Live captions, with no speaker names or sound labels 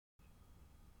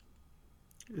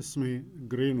اسمي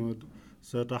جرينوود.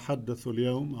 سأتحدث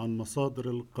اليوم عن مصادر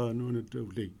القانون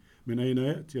الدولي. من أين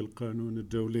يأتي القانون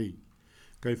الدولي؟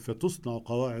 كيف تصنع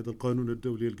قواعد القانون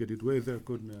الدولي الجديد؟ وإذا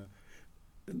كنا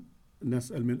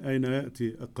نسأل من أين يأتي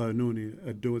قانون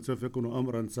الدول سوف يكون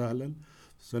أمرا سهلا.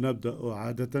 سنبدأ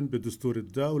عادة بدستور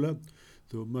الدولة،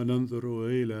 ثم ننظر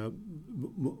إلى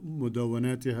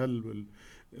مدوناتها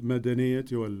المدنية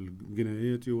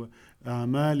والجنائية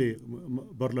وأعمال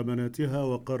برلماناتها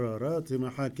وقرارات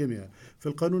محاكمها. في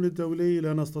القانون الدولي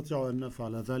لا نستطيع أن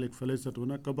نفعل ذلك، فليست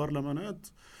هناك برلمانات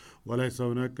وليس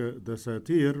هناك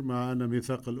دساتير، مع أن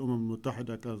ميثاق الأمم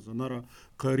المتحدة كما سنرى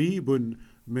قريب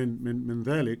من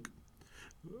ذلك.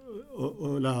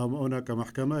 هناك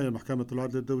محكمة هي محكمة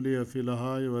العدل الدولية في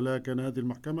لاهاي، ولكن هذه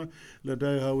المحكمة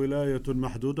لديها ولاية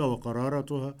محدودة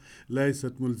وقراراتها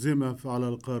ليست ملزمة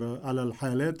على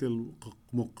الحالات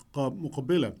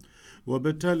المقبلة،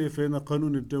 وبالتالي فإن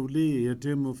القانون الدولي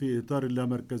يتم في إطار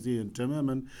اللامركزي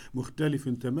تماما، مختلف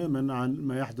تماما عن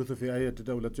ما يحدث في أي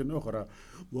دولة أخرى،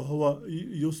 وهو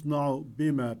يصنع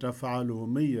بما تفعله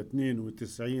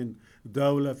 192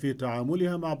 دولة في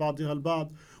تعاملها مع بعضها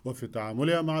البعض، وفي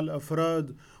تعاملها مع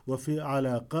الأفراد، وفي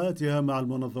علاقاتها مع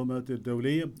المنظمات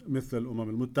الدولية مثل الأمم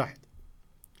المتحدة.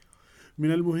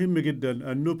 من المهم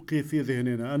جدا أن نبقي في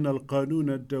ذهننا أن القانون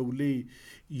الدولي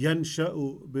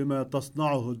ينشأ بما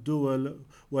تصنعه الدول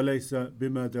وليس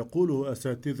بما تقوله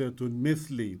أساتذة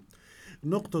مثلي.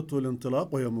 نقطة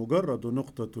الانطلاق، وهي مجرد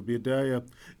نقطة بداية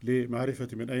لمعرفة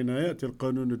من أين يأتي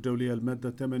القانون الدولي، المادة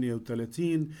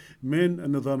 38 من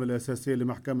النظام الأساسي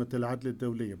لمحكمة العدل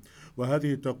الدولية،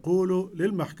 وهذه تقول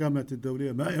للمحكمة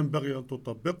الدولية ما ينبغي أن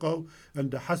تطبقه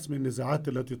عند حسم النزاعات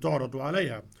التي تعرض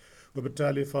عليها.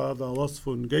 وبالتالي فهذا وصف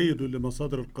جيد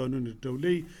لمصادر القانون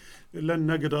الدولي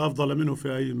لن نجد أفضل منه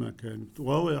في أي مكان،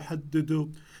 وهو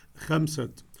يحدد 5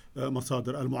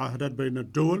 مصادر: المعاهدات بين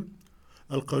الدول،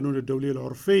 القانون الدولي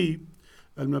العرفي،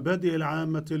 المبادئ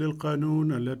العامة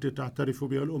للقانون التي تعترف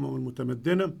بها الأمم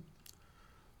المتمدنة،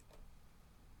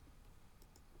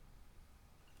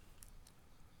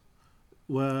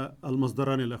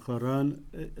 والمصدران الآخران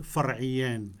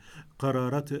فرعيان: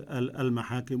 قرارات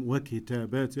المحاكم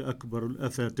وكتابات أكبر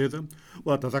الأساتذة.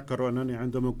 وأتذكر أنني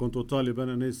عندما كنت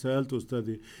طالبا أني سألت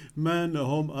أستاذي من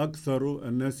هم أكثر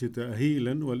الناس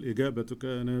تأهيلا، والإجابة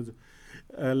كانت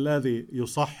الذي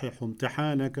يصحح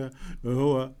امتحانك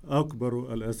هو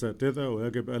أكبر الأساتذة،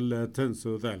 ويجب ألا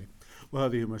تنسوا ذلك.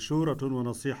 وهذه مشورة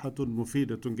ونصيحة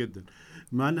مفيدة جدا.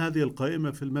 مع أن هذه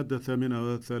القائمة في المادة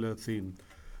 38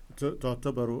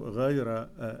 تعتبر غير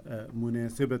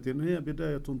مناسبة، هي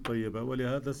بداية طيبة،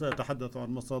 ولهذا سأتحدث عن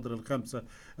مصادر ال5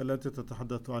 التي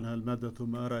تتحدث عنها المادة،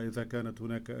 ثم أرى إذا كانت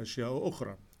هناك أشياء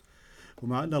أخرى.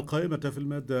 ومع أن القائمة في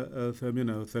المادة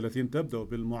 38 تبدأ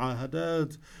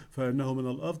بالمعاهدات، فإنه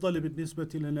من الأفضل بالنسبة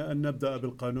لنا أن نبدأ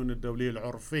بالقانون الدولي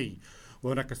العرفي،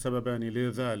 وهناك سببان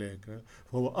لذلك.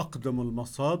 فهو أقدم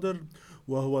المصادر،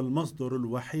 وهو المصدر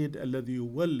الوحيد الذي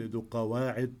يولد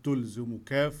قواعد تلزم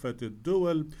كافة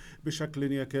الدول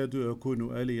بشكل يكاد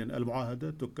يكون آليا.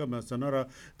 المعاهدات كما سنرى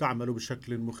تعمل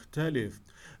بشكل مختلف.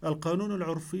 القانون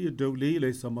العرفي الدولي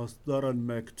ليس مصدرا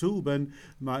مكتوبا،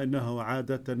 مع أنه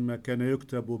عادة ما كان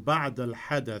يكتب بعد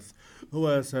الحدث. هو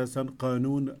أساسا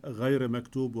قانون غير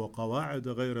مكتوب وقواعد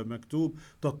غير مكتوب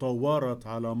تطورت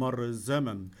على مر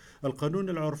الزمن. القانون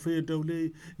العرفي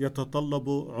الدولي يتطلب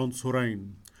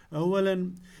عنصرين: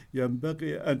 أولا،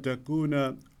 ينبغي أن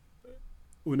تكون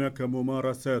هناك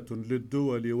ممارسات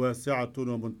للدول واسعة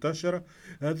ومنتشرة.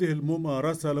 هذه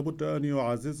الممارسة لابد أن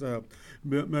يعززها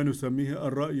ما نسميه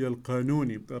الرأي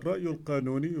القانوني. الرأي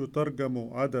القانوني يترجم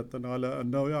عادة على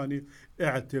أنه يعني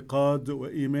اعتقاد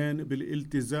وإيمان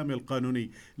بالالتزام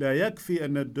القانوني. لا يكفي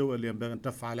أن الدول ينبغي أن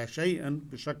تفعل شيئا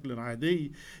بشكل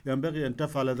عادي، ينبغي أن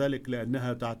تفعل ذلك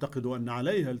لأنها تعتقد أن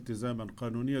عليها التزاما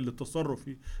قانونيا للتصرف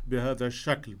بهذا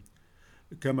الشكل.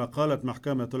 كما قالت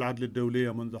محكمة العدل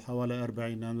الدولية منذ حوالي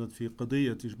 40 عاما في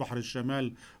قضية بحر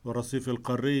الشمال والرصيف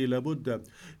القاري، لابد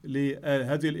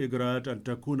لهذه الإجراءات أن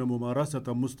تكون ممارسة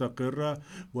مستقرة،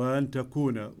 وأن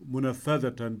تكون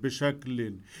منفذة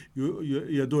بشكل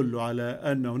يدل على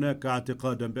أن هناك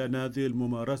اعتقادا بأن هذه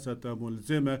الممارسة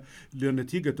ملزمة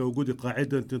لنتيجة وجود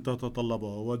قاعدة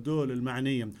تتطلبها. والدول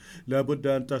المعنية لابد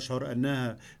أن تشعر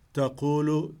أنها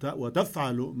تقول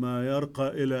وتفعل ما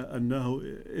يرقى إلى أنه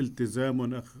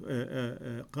التزام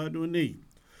قانوني.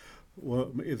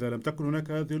 وإذا لم تكن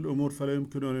هناك هذه الأمور فلا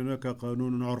يمكن أن هناك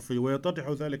قانون عرفي. ويتضح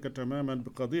ذلك تماما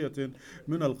بقضية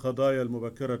من القضايا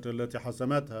المبكرة التي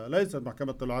حسمتها ليست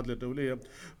محكمة العدل الدولية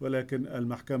ولكن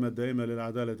المحكمة الدائمة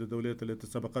للعدالة الدولية التي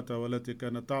سبقتها والتي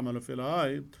كانت تعمل في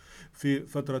الهاي في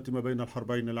فترة ما بين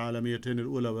الحربين العالميتين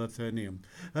الأولى والثانية.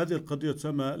 هذه القضية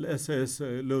تسمى الأساس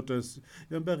لوتس.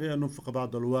 ينبغي أن ننفق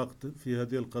بعض الوقت في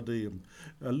هذه القضية.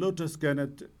 اللوتس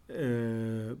كانت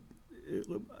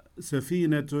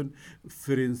سفينة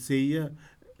فرنسية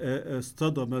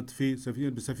اصطدمت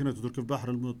بسفينة تركيا في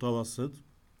البحر المتوسط،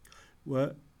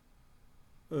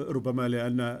 وربما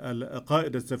لأن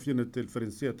قائد السفينة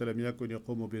الفرنسية لم يكن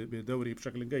يقوم بدوره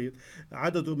بشكل جيد،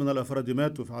 عدد من الأفراد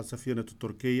ماتوا على السفينة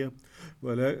التركية،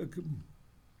 ولكن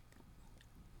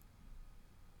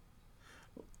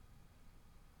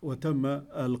وتم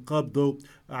القبض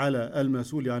على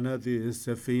المسؤول عن هذه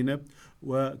السفينة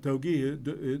وتوجيه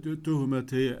تهمة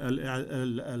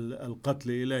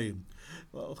القتل إليهم.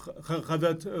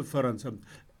 خذت فرنسا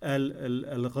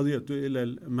القضية إلى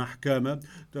المحكمة،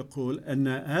 تقول أن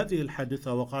هذه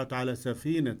الحادثة وقعت على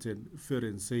سفينة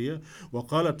فرنسية،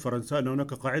 وقالت فرنسا أن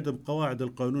هناك قاعدة من قواعد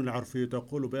القانون العرفي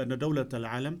تقول بأن دولة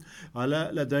العالم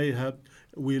لديها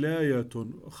ولاية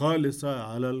خالصة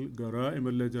على الجرائم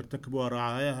التي يرتكبها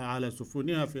رعاياها على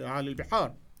سفنها في أعالي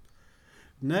البحار.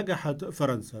 نجحت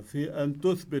فرنسا في أن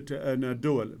تثبت أن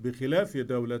الدول بخلاف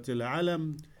دولة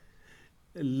العالم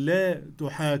لا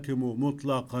تحاكم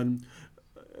مطلقا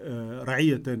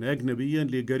رعية أجنبيا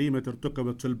لجريمة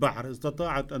ارتكبت في البحر.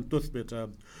 استطاعت أن تثبت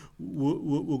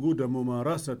وجود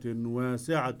ممارسة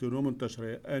واسعة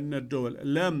ومنتشرة أن الدول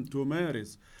لم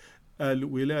تمارس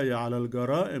الولاية على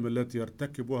الجرائم التي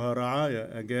يرتكبها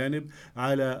رعايا أجانب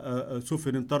على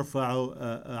سفن ترفع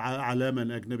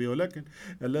علاما أجنبية، ولكن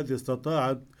الذي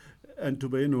استطاعت أن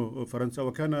تبينه فرنسا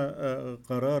وكان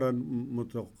قرارا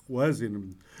متوازنا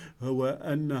هو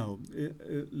أنه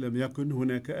لم يكن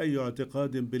هناك أي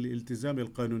اعتقاد بالالتزام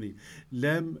القانوني.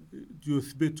 لم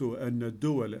يثبتوا أن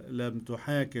الدول لم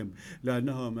تحاكم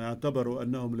لأنهم اعتبروا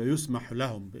أنهم لا يسمح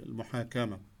لهم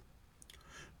بالمحاكمة،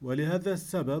 ولهذا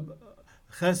السبب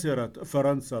خسرت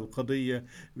فرنسا القضية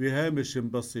بهامش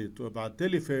بسيط.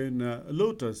 وبالتالي فإن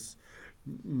لوتس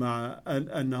مع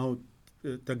أنه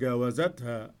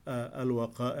تجاوزتها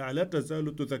الوقائع لا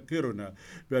تزال تذكرنا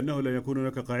بأنه لا يكون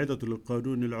هناك قاعدة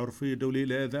للقانون العرفي الدولي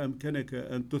إلا إذا أمكنك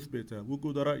أن تثبت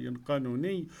وجود رأي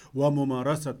قانوني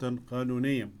وممارسة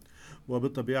قانونية.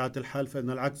 وبطبيعة الحال فإن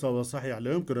العكس هو صحيح.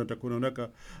 لا يمكن أن تكون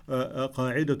هناك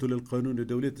قاعدة للقانون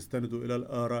الدولي تستند إلى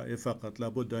الآراء فقط،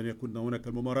 لابد أن يكون هناك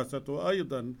الممارسة.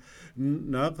 وأيضا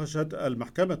ناقشت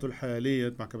المحكمة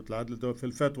الحالية محكمة العدل الدولي في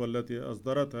الفتوى التي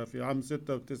أصدرتها في عام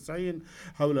 96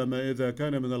 حول ما إذا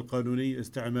كان من القانوني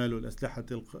استعمال الأسلحة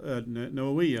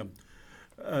النووية.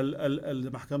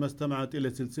 المحكمة استمعت إلى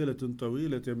سلسلة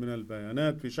طويلة من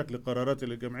البيانات في شكل قرارات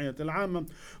للجمعية العامة،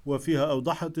 وفيها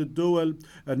أوضحت الدول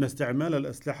أن استعمال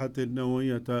الأسلحة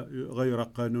النووية غير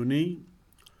قانوني.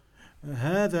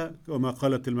 هذا كما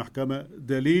قالت المحكمة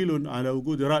دليل على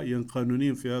وجود رأي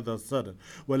قانوني في هذا الصدد،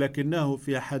 ولكنه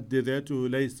في حد ذاته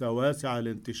ليس واسع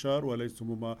الانتشار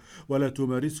ولا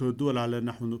تمارسه الدول على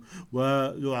النحو،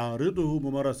 ويعارضه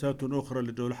ممارسات أخرى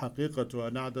للدول. حقيقة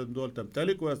أن عدد الدول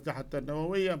تمتلك أسلحة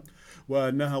نووية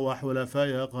وأنها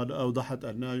وحلفائها قد أوضحت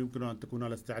أنها يمكن أن تكون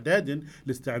على استعداد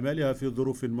لاستعمالها في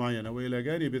ظروف معينة. وإلى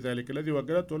جانب ذلك الذي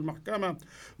وجدته المحكمة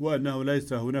وأنه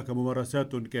ليس هناك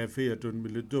ممارسات كافية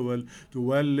من الدول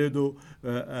تولد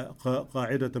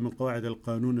قاعدة من قواعد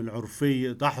القانون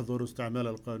العرفي تحظر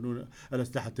استعمال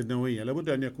الأسلحة النووية. لابد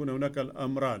أن يكون هناك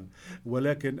الأمران،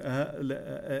 ولكن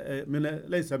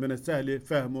ليس من السهل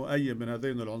فهم أي من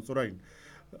هذين العنصرين.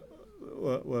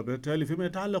 وبالتالي فيما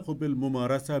يتعلق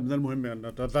بالممارسة من المهم أن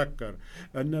نتذكر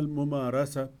أن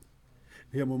الممارسة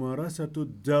هي ممارسة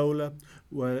الدولة،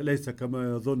 وليس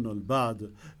كما يظن البعض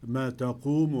ما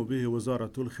تقوم به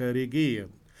وزارة الخارجية.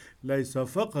 ليس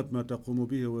فقط ما تقوم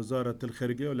به وزارة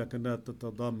الخارجية، ولكنها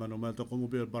تتضمن ما تقوم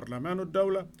به البرلمان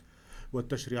الدولة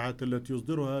والتشريعات التي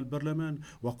يصدرها البرلمان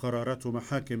وقرارات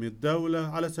محاكم الدولة.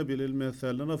 على سبيل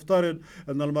المثال لنفترض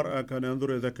أن المرأة كان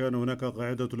ينظر إذا كان هناك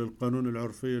قاعدة للقانون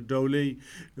العرفي الدولي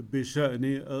بشأن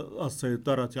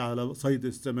السيطرة على صيد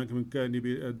السمك من جانب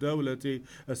الدولة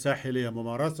الساحلية.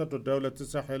 ممارسة الدولة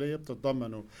الساحلية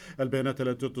تتضمن البيانات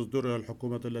التي تصدرها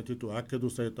الحكومة التي تؤكد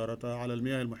سيطرتها على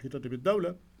المياه المحيطة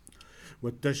بالدولة،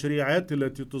 والتشريعات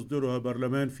التي تصدرها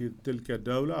البرلمان في تلك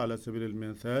الدولة. على سبيل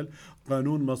المثال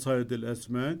قانون مصايد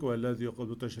الأسماك، والذي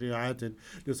يقوم تشريعات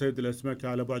لصيد الأسماك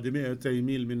على بعد 200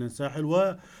 ميل من الساحل،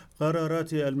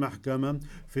 وقرارات المحكمة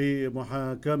في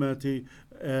محاكمة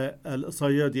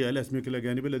صيادي الأسماك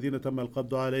الأجانب الذين تم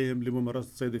القبض عليهم لممارسة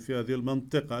الصيد في هذه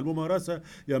المنطقة. الممارسة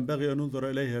ينبغي أن ننظر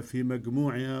إليها في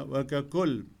مجموعها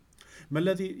وككل. ما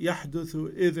الذي يحدث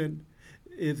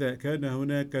إذا كان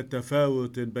هناك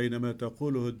تفاوت بين ما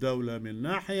تقوله الدولة من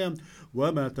ناحية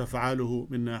وما تفعله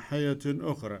من ناحية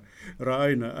أخرى؟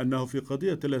 رأينا أنه في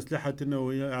قضية الأسلحة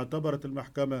النووية اعتبرت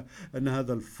المحكمة أن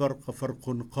هذا الفرق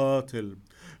فرق قاتل،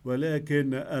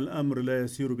 ولكن الأمر لا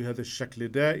يسير بهذا الشكل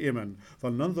دائما.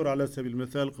 فلننظر على سبيل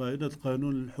المثال قاعدة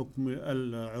قانون الحكم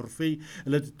العرفي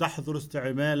التي تحظر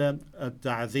استعمال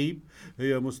التعذيب،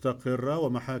 هي مستقرة،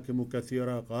 ومحاكم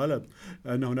كثيرة قالت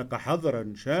أن هناك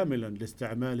حظرا شاملا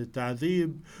لاستعمال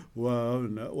التعذيب،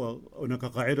 وهناك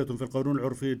قاعدة في القانون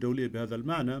العرفي الدولي بهذا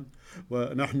المعنى،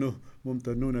 ونحن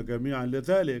ممتنون جميعا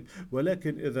لذلك.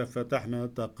 ولكن إذا فتحنا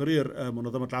تقرير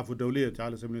منظمة العفو الدولية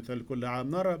على سبيل المثال كل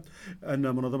عام، نرى أن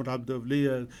منظمة العفو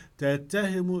الدولية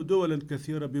تتهم دولا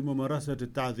كثيرة بممارسة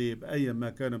التعذيب أيا ما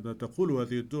كان ما تقول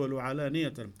هذه الدول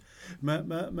علانية.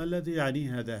 ما الذي يعني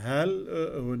هذا؟ هل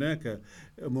هناك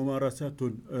ممارسات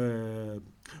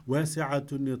واسعة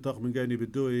النطاق من جانب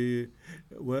الدول؟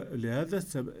 ولهذا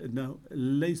السبب أنه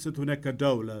ليست هناك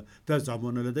دولة تزعم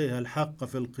أن لديها الحق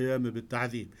في القيام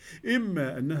بالتعذيب.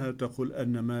 إما أنها تقول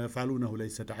أن ما يفعلونه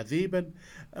ليس تعذيبا،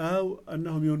 أو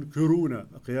أنهم ينكرون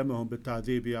قيامهم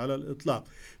بالتعذيب على الإطلاق.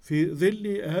 في ظل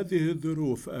هذه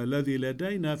الظروف الذي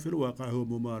لدينا في الواقع هو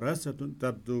ممارسة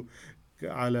تبدو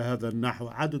على هذا النحو.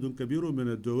 عدد كبير من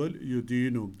الدول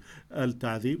يدين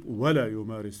التعذيب ولا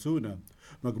يمارسونه.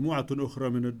 مجموعة أخرى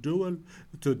من الدول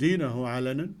تدينه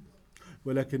علنا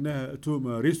ولكنها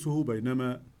تمارسه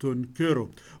بينما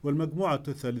تنكره. والمجموعة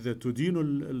الثالثة تدين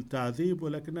التعذيب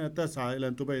ولكنها تسعى إلى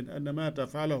أن تبين أن ما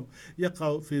تفعله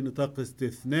يقع في نطاق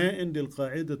استثناء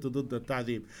للقاعدة ضد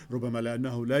التعذيب، ربما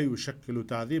لأنه لا يشكل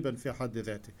تعذيبا في حد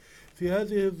ذاته. في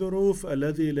هذه الظروف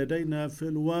الذي لدينا في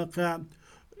الواقع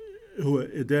هو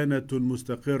إدانة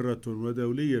مستقرة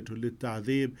ودولية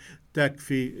للتعذيب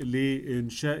تكفي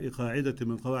لإنشاء قاعدة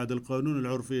من قواعد القانون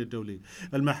العرفي الدولي.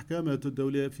 المحكمة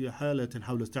الدولية في حالة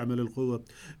حول استعمال القوة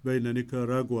بين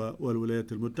نيكاراغوا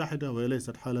والولايات المتحدة، وهي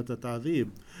ليست حالة تعذيب،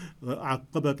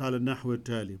 عقبت على النحو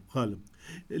التالي: قال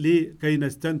لكي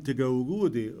نستنتج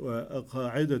وجود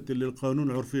قاعدة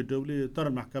للقانون العرفي الدولي، ترى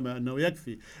المحكمة أنه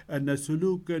يكفي أن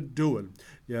سلوك الدول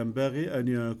ينبغي أن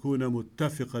يكون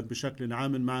متفقا بشكل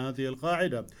عام مع هذه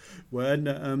القاعدة، وأن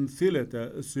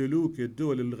أمثلة سلوك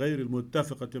الدول الغير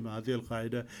المتفقة مع هذه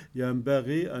القاعدة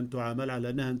ينبغي أن تعامل على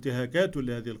أنها انتهاكات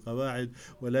لهذه القواعد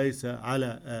وليس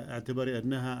على اعتبار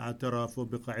أنها اعتراف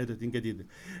بقاعدة جديدة.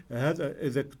 هذا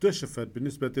إذا اكتشفت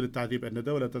بالنسبة للتعذيب أن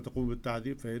دولة تقوم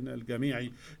بالتعذيب، فإن الجميع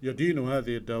يدين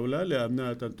هذه الدولة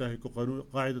لأنها تنتهك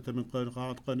قاعدة من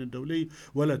قواعد القانون الدولي،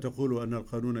 ولا تقول أن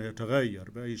القانون يتغير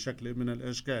بأي شكل من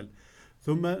الأشكال.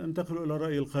 ثم انتقل إلى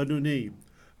الرأي القانوني.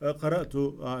 قرأت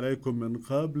عليكم من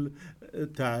قبل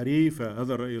تعريف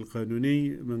هذا الرأي القانوني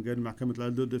من جانب محكمة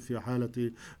العدل في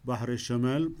حالة بحر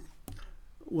الشمال،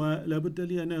 ولا بد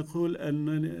لي أن أقول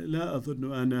أنني لا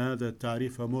أظن أن هذا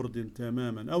التعريف مرضٍ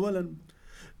تماما. أولا،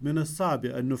 من الصعب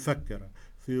أن نفكر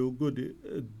في وجود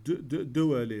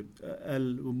دول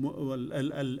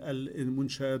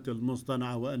المنشآت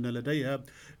المصطنعة وأن لديها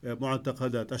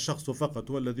معتقدات. الشخص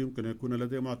فقط هو الذي يمكن أن يكون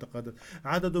لديه معتقدات.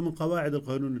 عدد من قواعد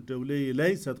القانون الدولي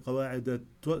ليست قواعد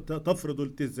تفرض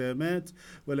التزامات،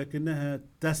 ولكنها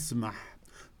تسمح،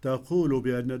 تقول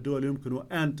بأن الدول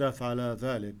يمكن أن تفعل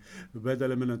ذلك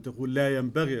بدلا من أن تقول لا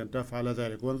ينبغي أن تفعل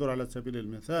ذلك. وانظر على سبيل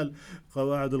المثال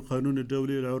قواعد القانون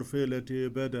الدولي العرفي التي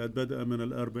بدأ من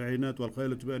الأربعينات،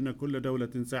 والقائلة بأن كل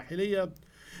دولة ساحلية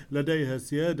لديها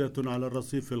سيادة على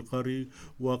الرصيف القاري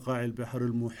وقاع البحر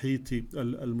المحيط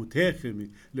المتاخم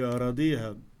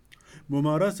لأراضيها.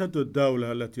 ممارسة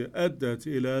الدولة التي أدت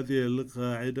إلى هذه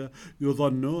القاعدة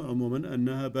يظن عموما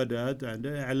أنها بدأت عند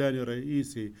إعلان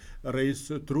الرئيس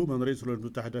ترومان رئيس الولايات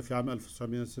المتحدة في عام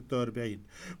 1946،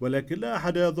 ولكن لا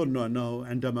أحد يظن أنه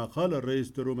عندما قال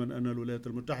الرئيس ترومان أن الولايات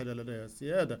المتحدة لديها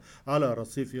السيادة على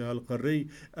رصيفها القاري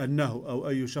أنه أو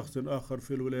أي شخص آخر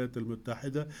في الولايات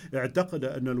المتحدة اعتقد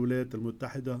أن الولايات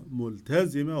المتحدة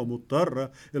ملتزمة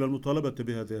ومضطرة إلى المطالبة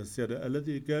بهذه السيادة.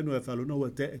 الذي كانوا يفعلونه هو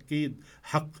تأكيد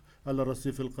حق على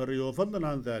الرصيف القاري. وفضلا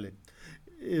عن ذلك،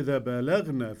 إذا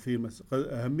بالغنا في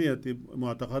أهمية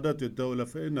معتقدات الدولة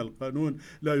فإن القانون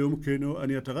لا يمكن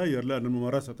أن يتغير، لأن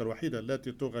الممارسة الوحيدة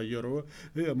التي تغيره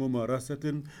هي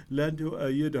ممارسة لا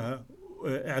تؤيدها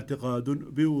اعتقاد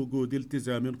بوجود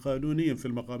التزام قانوني في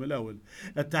المقام الأول.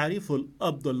 التعريف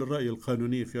الأفضل للرأي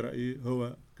القانوني في رأيي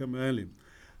هو كمالي: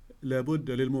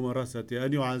 لابد للممارسة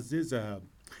أن يعززها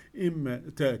إما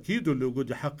تأكيد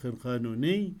لوجود حق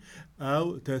قانوني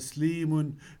أو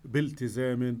تسليم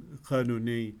بالتزام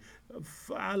قانوني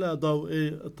على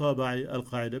ضوء طابع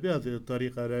القاعدة. بهذه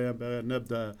الطريقة لا ينبغي أن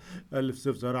نبدأ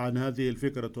الاستفسار عن هذه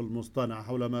الفكرة المصطنعة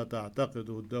حول ما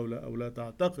تعتقده الدولة أو لا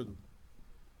تعتقده.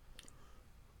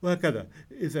 وهكذا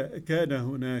إذا كان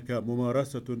هناك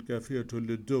ممارسة كافية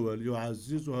للدول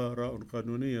يعززها آراء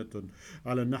قانونية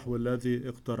على النحو الذي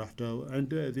اقترحته،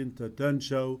 عندئذ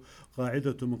تنشأ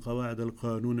قاعدة من قواعد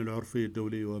القانون العرفي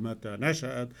الدولي، ومتى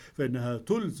نشأت فإنها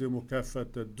تلزم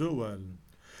كافة الدول.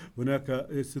 هناك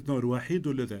استثناء وحيد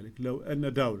لذلك: لو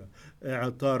أن دولة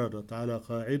اعترضت على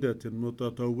قاعدة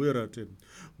متطورة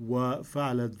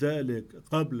وفعلت ذلك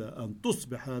قبل أن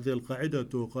تصبح هذه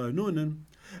القاعدة قانونا،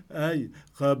 أي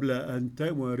قبل أن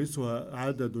تمارسها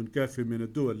عدد كاف من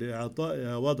الدول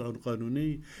لإعطائها وضع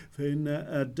قانوني، فإن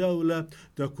الدولة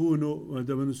تكون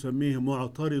ما نسميه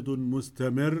معترض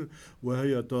مستمر،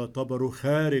 وهي تعتبر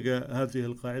خارج هذه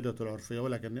القاعدة العرفية.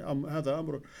 ولكن هذا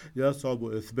أمر يصعب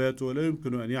إثباته ولا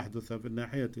يمكن أن يحدث في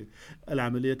الناحية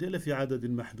العملية إلا في عدد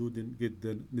محدود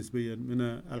جدا نسبيا من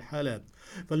الحالات.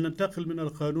 فلننتقل من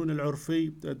القانون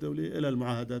العرفي الدولي إلى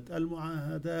المعاهدات.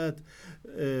 المعاهدات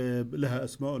لها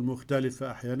أسماء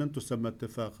مختلفة، أحيانا تسمى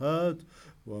اتفاقات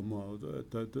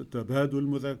وتبادل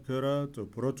مذكرات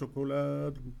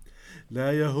وبروتوكولات،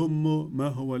 لا يهم ما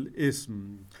هو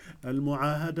الاسم.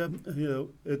 المعاهدة هي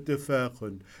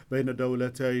اتفاق بين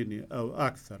دولتين أو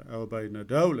أكثر أو بين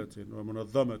دولة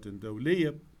ومنظمة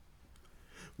دولية،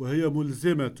 وهي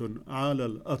ملزمة على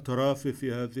الأطراف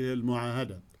في هذه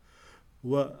المعاهدة.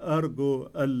 وأرجو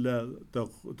ألا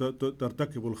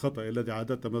ترتكبوا الخطأ الذي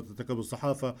عادة ما ترتكب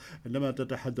الصحافة عندما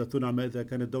تتحدثون عما إذا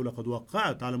كانت الدولة قد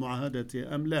وقعت على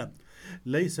معاهدة أم لا.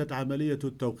 ليست عملية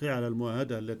التوقيع على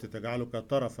المعاهدة التي تجعلك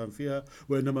طرفا فيها،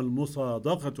 وإنما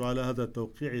المصادقة على هذا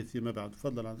التوقيع فيما بعد.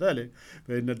 فضلا عن ذلك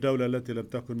فإن الدولة التي لم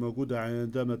تكن موجودة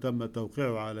عندما تم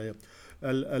توقيعها على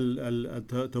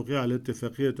التوقيع على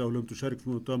الاتفاقية أو لم تشارك في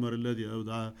المؤتمر الذي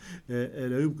أودعها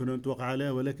لا يمكن أن توقع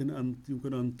عليها، ولكن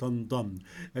يمكن أن تنضم.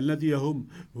 الذي يهم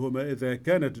هو ما إذا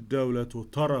كانت الدولة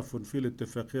طرف في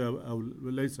الاتفاقية أو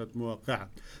ليست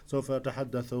موقعة. سوف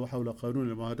أتحدث حول قانون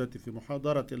المعاهدات في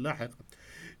محاضرة لاحقة.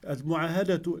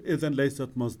 المعاهدة إذن ليست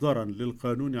مصدرا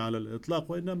للقانون على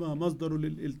الإطلاق، وإنما مصدر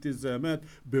للالتزامات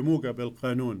بموجب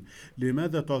القانون.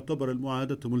 لماذا تعتبر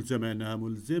المعاهدة ملزمة؟ إنها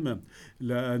ملزمة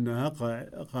لأنها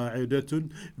قاعدة،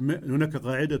 هناك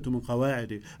قاعدة من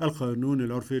قواعد القانون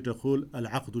العرفي تقول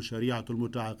العقد شريعة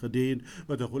المتعاقدين،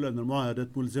 وتقول أن المعاهدة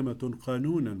ملزمة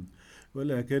قانونا.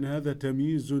 ولكن هذا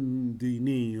تمييز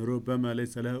ديني ربما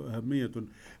ليس له أهمية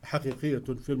حقيقية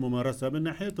في الممارسة. من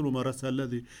ناحية الممارسة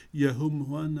الذي يهم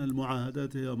هو أن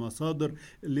المعاهدات هي مصادر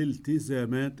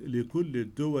الالتزامات لكل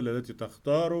الدول التي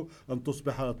تختار أن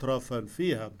تصبح أطرافا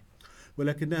فيها،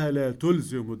 ولكنها لا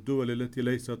تلزم الدول التي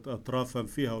ليست أطرافا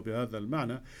فيها، وبهذا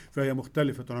المعنى فهي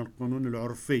مختلفة عن القانون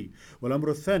العرفي.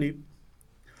 والأمر الثاني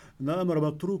أن أمر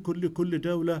متروك لكل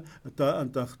دولة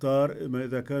أن تختار ما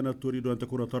إذا كانت تريد أن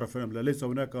تكون طرفا أم لا. ليس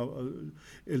هناك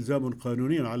إلزام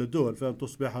قانوني على الدول فأن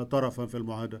تصبح طرفا في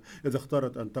المعاهدة. إذا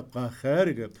اختارت أن تبقى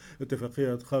خارج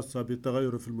اتفاقيات خاصة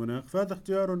بالتغير في المناخ فهذا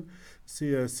اختيار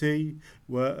سياسي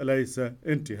وليس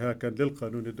انتهاكا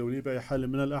للقانون الدولي بأي حال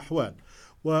من الأحوال.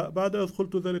 وبعد أن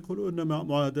قلت ذلك قلوا أن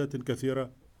معاهدات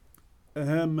كثيرة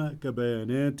هامة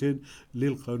كبيانات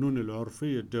للقانون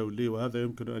العرفي الدولي، وهذا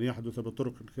يمكن أن يحدث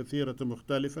بطرق كثيرة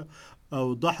مختلفة.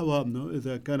 أوضحها أنه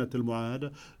إذا كانت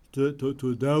المعاهدة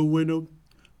تدون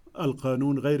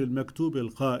القانون غير المكتوب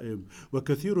القائم،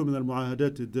 وكثير من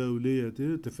المعاهدات الدولية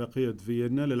اتفاقية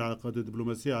فيينا للعلاقات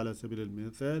الدبلوماسية على سبيل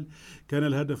المثال كان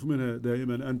الهدف منها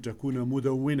دائما أن تكون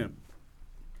مدونة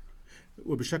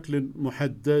وبشكل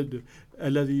محدد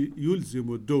الذي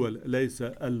يلزم الدول، ليس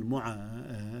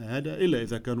المعاهدة إلا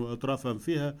إذا كانوا أطرافا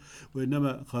فيها،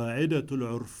 وإنما قاعدة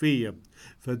العرفية،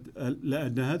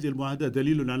 لأن هذه المعاهدة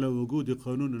دليل على وجود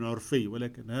قانون عرفي،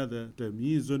 ولكن هذا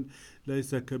تمييز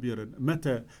ليس كبيرا.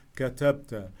 متى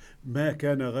كتبت ما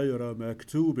كان غير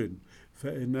مكتوب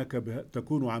فإنك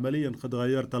تكون عمليا قد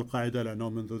غيرت القاعدة، لأنه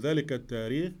منذ ذلك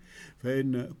التاريخ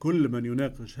فإن كل من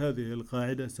يناقش هذه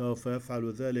القاعدة سوف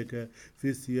يفعل ذلك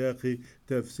في سياق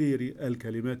تفسير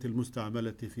الكلمات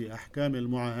المستعملة في أحكام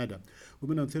المعاهدة.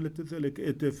 ومن أمثلة ذلك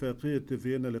اتفاقية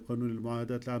فيينا لقانون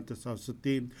المعاهدات لعام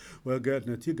 69، وجاءت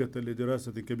نتيجة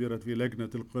لدراسة كبيرة في لجنة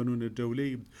القانون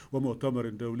الدولي ومؤتمر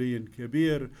دولي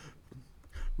كبير،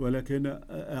 ولكن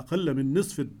أقل من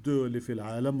نصف الدول في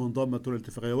العالم منضمة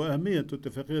للاتفاقية. وأهمية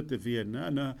اتفاقية فيينا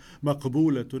أنها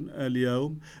مقبولة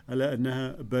اليوم على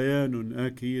أنها بيان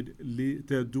أكيد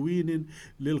لتدوين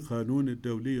للقانون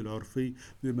الدولي العرفي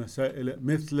بمسائل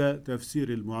مثل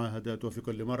تفسير المعاهدات. وفي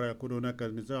كل مرة يكون هناك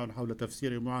نزاع حول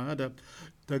تفسير المعاهدة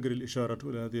تجري الإشارة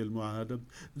إلى هذه المعاهدة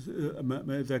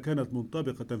ما إذا كانت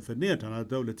منطبقة فنيا على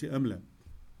الدولة أم لا.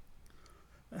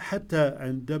 حتى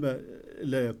عندما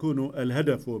لا يكون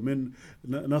الهدف من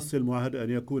نص المعاهدة أن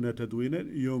يكون تدوينا،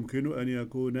 يمكن أن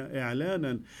يكون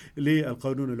إعلانا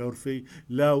للقانون العرفي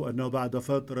لو أنه بعد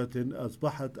فترة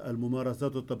أصبحت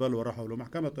الممارسات تتبلور حوله.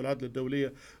 محكمة العدل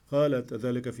الدولية قالت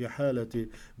ذلك في حالة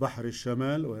بحر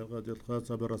الشمال وهي القضية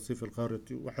الخاصة بالرصيف القاري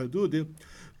وحدوده.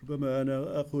 ربما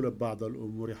أنا أقول بعض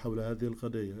الأمور حول هذه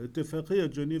القضية. اتفاقية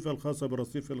جنيف الخاصة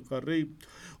بالرصيف القاري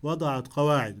وضعت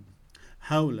قواعد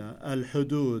حول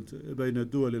الحدود بين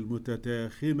الدول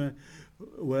المتتاخمة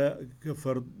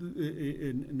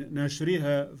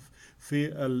ونشرها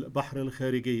في البحر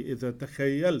الخارجي. إذا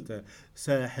تخيلت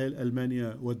ساحل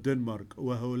ألمانيا والدنمارك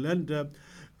وهولندا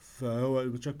فهو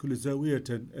يشكل زاوية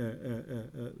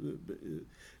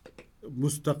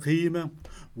مستقيمة،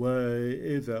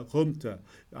 وإذا قمت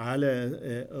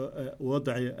على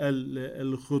وضع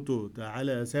الخطوط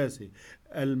على أساس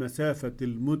المسافة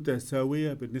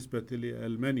المتساوية بالنسبة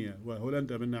لألمانيا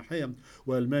وهولندا من ناحية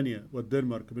وألمانيا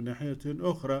والدنمارك من ناحية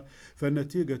أخرى،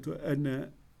 فالنتيجة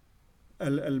أن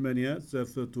ألمانيا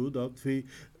سوف توضع في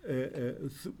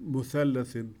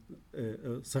مثلث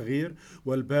صغير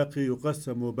والباقي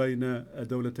يقسم بين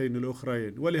الدولتين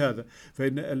الأخرين. ولهذا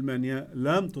فإن ألمانيا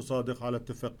لم تصادق على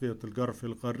اتفاقية الجرف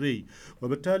القاري.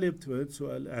 وبالتالي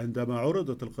سؤال عندما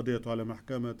عرضت القضية على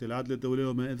محكمة العدل الدولي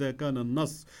وما إذا كان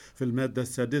النص في المادة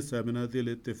السادسة من هذه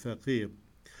الاتفاقية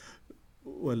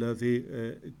والذي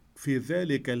في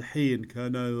ذلك الحين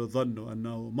كان يظن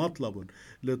أنه مطلب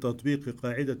لتطبيق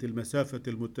قاعدة المسافة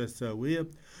المتساوية،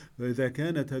 فإذا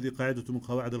كانت هذه قاعدة من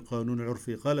قواعد القانون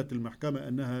العرفي، قالت المحكمة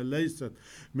أنها ليست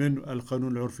من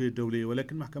القانون العرفي الدولي،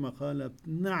 ولكن المحكمة قالت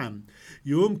نعم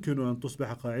يمكن أن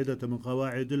تصبح قاعدة من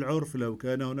قواعد العرف لو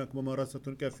كان هناك ممارسة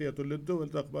كافية للدول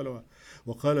تقبلها.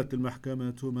 وقالت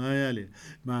المحكمة ما يلي: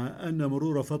 مع أن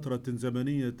مرور فترة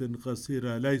زمنية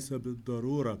قصيرة ليس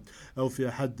بالضرورة أو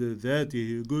في حد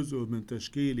ذاته جزء من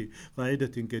تشكيل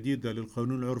قاعدة جديدة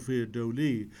للقانون العرفي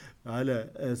الدولي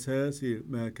على أساس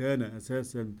ما كان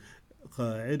أساسا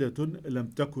قاعدة لم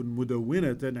تكن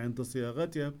مدونة عند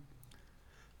صياغتها،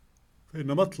 فإن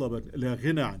مطلبا لا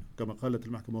غنى عنه كما قالت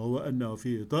المحكمة هو أنه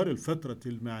في إطار الفترة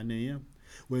المعنية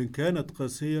وإن كانت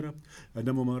قصيرة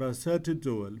أن ممارسات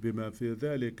الدول بما في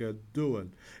ذلك الدول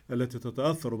التي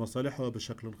تتأثر مصالحها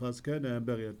بشكل خاص كان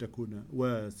ينبغي أن تكون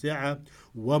واسعة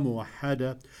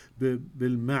وموحدة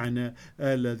بالمعنى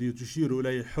الذي تشير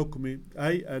إليه الحكم،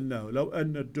 أي أنه لو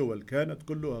أن الدول كانت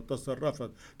كلها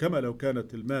تصرفت كما لو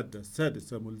كانت المادة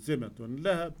السادسة ملزمة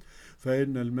لها،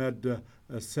 فإن المادة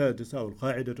السادسة أو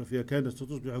القاعدة فيها كانت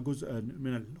ستصبح جزءا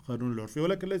من القانون العرفي،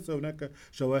 ولكن ليس هناك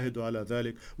شواهد على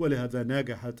ذلك. ولهذا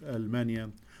نجحت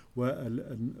ألمانيا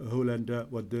وهولندا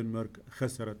والدنمارك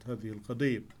خسرت هذه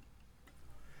القضية.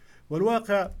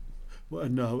 والواقع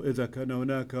وأنه إذا كان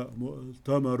هناك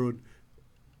مؤتمر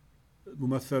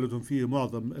ممثلة فيه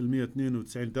معظم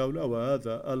 192 دولة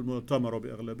وهذا المؤتمر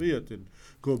بأغلبية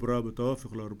كبرى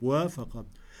بتوافق الغرب وافق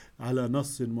على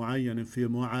نص معين في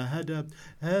معاهدة،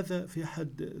 هذا في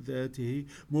حد ذاته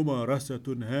ممارسة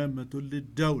هامة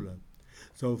للدولة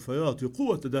سوف يعطي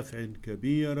قوة دفع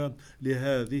كبيرة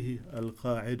لهذه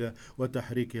القاعدة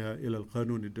وتحريكها إلى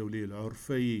القانون الدولي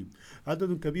العرفي.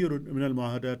 عدد كبير من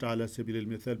المعاهدات على سبيل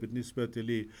المثال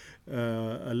بالنسبة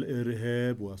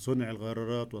للإرهاب وصنع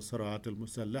الغارات والصراعات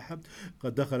المسلحة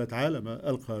قد دخلت عالم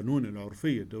القانون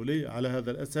العرفي الدولي على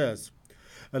هذا الأساس.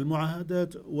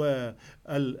 المعاهدات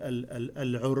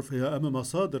والعرف هي أهم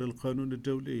مصادر القانون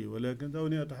الدولي، ولكن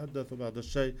دعوني أتحدث بعض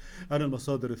الشيء عن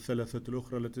المصادر الثلاثة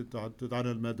الأخرى التي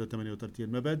تدعى المادة 38.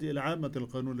 مبادئ العامة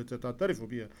للقانون التي تعترف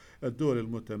بها الدول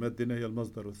المتمدنة هي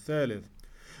المصدر الثالث.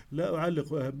 لا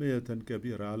أعلق أهمية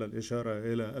كبيرة على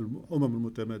الإشارة إلى الأمم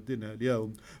المتمدنة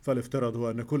اليوم، فالافتراض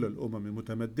هو أن كل الأمم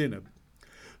متمدنة،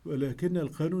 ولكن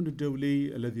القانون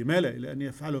الدولي الذي مال إلى أن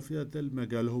يفعله في هذا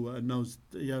المجال هو أنه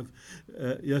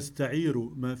يستعير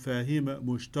مفاهيم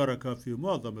مشتركة في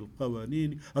معظم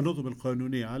القوانين النظم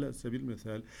القانونية. على سبيل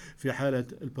المثال في حالة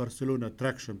البرشلونة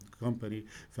تراكشن كومباني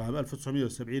في عام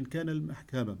 1970 كان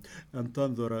المحكمة أن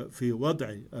تنظر في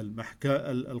وضع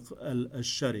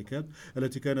الشركة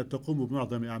التي كانت تقوم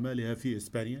بمعظم أعمالها في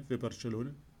إسبانيا في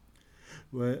برشلونة،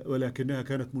 ولكنها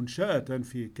كانت منشأة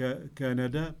في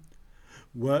كندا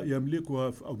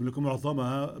ويملكها أو يملك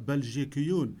معظمها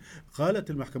بلجيكيون.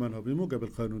 قالت المحكمة بموجب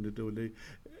القانون الدولي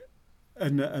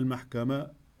أن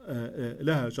المحكمة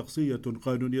لها شخصية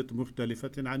قانونية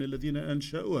مختلفة عن الذين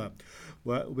أنشأوها،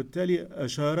 وبالتالي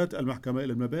أشارت المحكمة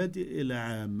إلى المبادئ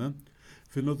العامة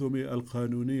في النظم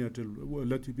القانونية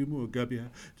التي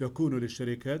بموجبها تكون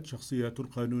للشركات شخصية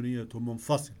قانونية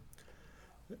منفصلة.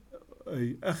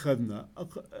 أي أخذنا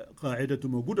قاعدة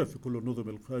موجودة في كل النظم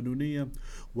القانونية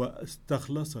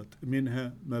واستخلصت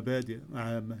منها مبادئ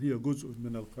عامة هي جزء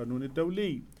من القانون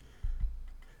الدولي.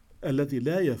 الذي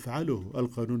لا يفعله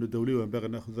القانون الدولي وينبغي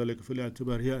أن نأخذ ذلك في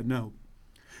الاعتبار هي أنه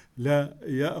لا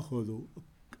يأخذ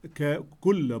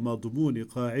كل مضمون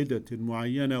قاعدة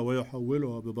معينة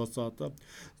ويحولها ببساطة.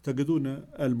 تجدون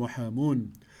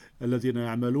المحامون الذين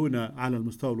يعملون على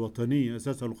المستوى الوطني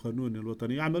أساس القانون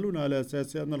الوطني يعملون على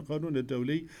أساس أن القانون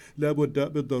الدولي لا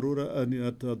بد بالضرورة أن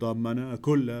يتضمن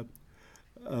كل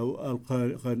أو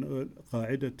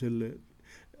قاعدة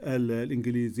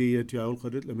الإنجليزية أو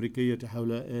القاعدة الأمريكية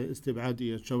حول استبعاد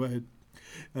الشواهد.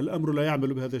 الأمر لا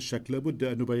يعمل بهذا الشكل. لابد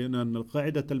أن نبين أن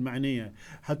القاعدة المعنية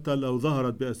حتى لو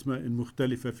ظهرت بأسماء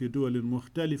مختلفة في دول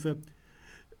مختلفة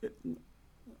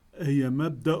هي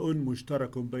مبدأ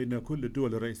مشترك بين كل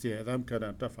الدول الرئيسية. إذا أمكن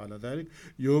أن تفعل ذلك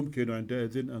يمكن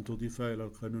عندئذ أن تضيفها إلى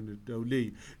القانون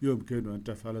الدولي. يمكن أن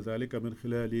تفعل ذلك من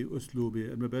خلال أسلوب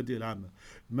المبادئ العامة.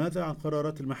 ماذا عن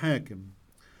قرارات المحاكم؟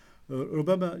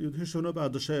 ربما يدهشنا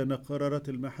بعض الشيء أن قرارات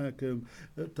المحاكم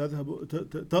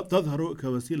تظهر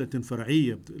كوسيلة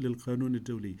فرعية للقانون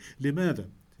الدولي. لماذا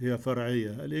هي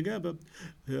فرعية؟ الإجابة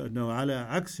هي أنه على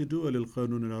عكس دول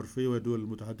القانون العرفي ودول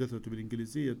المتحدثة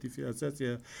بالإنجليزية في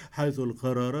أساسها، حيث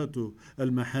القرارات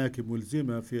المحاكم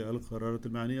ملزمة في القرارات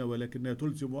المعنية، ولكنها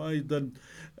تلزم أيضا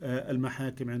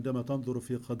المحاكم عندما تنظر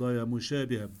في قضايا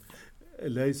مشابهة.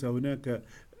 ليس هناك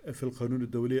في القانون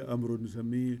الدولي أمر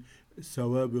نسميه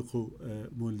سوابق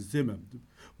ملزمة.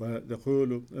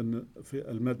 ونقول أن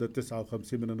في المادة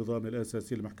 59 من النظام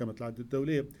الأساسي لمحكمة العدل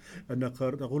الدولية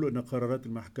نقول أن قرارات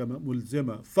المحكمة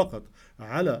ملزمة فقط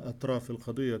على أطراف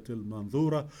القضية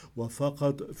المنظورة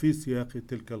وفقط في سياق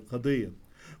تلك القضية.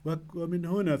 ومن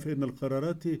هنا فإن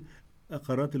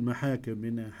قرارات المحاكم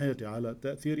من ناحية على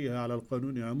تأثيرها على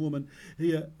القانون عموما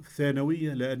هي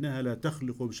ثانوية، لأنها لا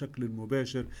تخلق بشكل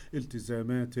مباشر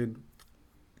التزامات،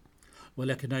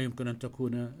 ولكنها يمكن أن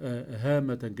تكون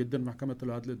هامة جدا. محكمة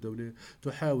العدل الدولية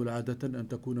تحاول عادة أن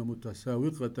تكون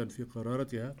متساوقة في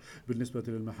قراراتها بالنسبة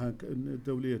للمحاكم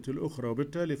الدولية الأخرى،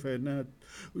 وبالتالي فإنها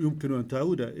يمكن أن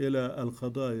تعود إلى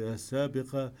القضايا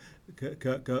السابقة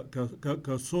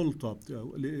كسلطة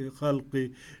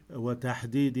لخلق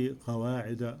وتحديد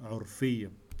قواعد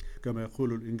عرفية كما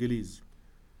يقول الإنجليز.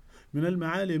 من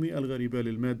المعالم الغريبة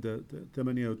للمادة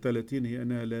 38 هي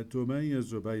أنها لا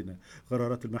تميز بين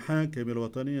قرارات المحاكم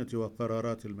الوطنية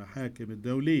وقرارات المحاكم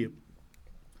الدولية.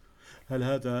 هل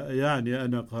هذا يعني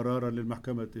أن قرارا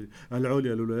للمحكمة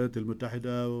العليا للولايات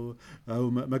المتحدة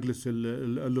أو مجلس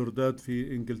اللوردات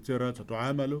في إنجلترا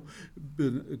ستعامل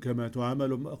كما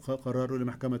تعامل قرار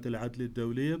لمحكمة العدل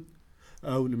الدولية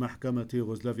أو لمحكمة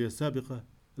يوغوسلافيا السابقة؟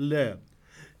 لا.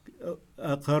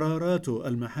 قرارات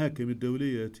المحاكم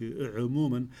الدولية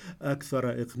عموما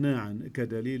أكثر إقناعا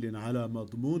كدليل على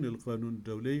مضمون القانون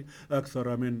الدولي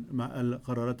أكثر من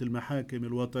قرارات المحاكم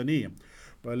الوطنية.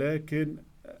 ولكن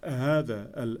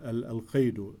هذا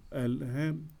القيد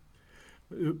الهام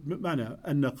معنى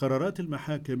أن قرارات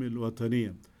المحاكم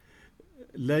الوطنية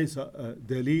ليس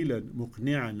دليلا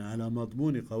مقنعا على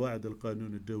مضمون قواعد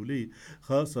القانون الدولي،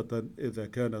 خاصة إذا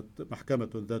كانت محكمة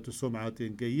ذات سمعة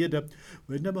جيدة،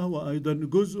 وإنما هو أيضا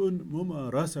جزء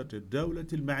ممارسة الدولة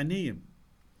المعنية.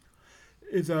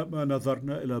 إذا ما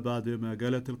نظرنا إلى بعض ما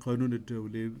قالت القانون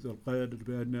الدولي القائد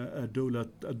بأن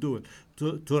الدول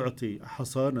تعطي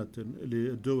حصانة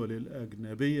للدول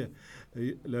الأجنبية،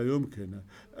 لا يمكن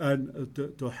أن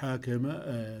تحاكم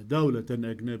دولة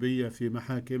أجنبية في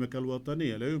محاكمك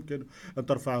الوطنية. لا يمكن أن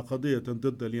ترفع قضية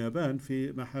ضد اليابان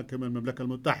في محاكم المملكة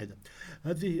المتحدة.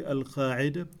 هذه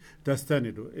القاعدة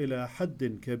تستند إلى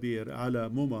حد كبير على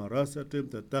ممارسة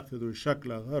تتخذ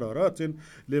شكل قرارات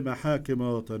لمحاكم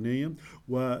وطنية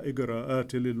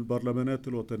وإجراءات للبرلمانات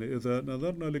الوطنية. إذا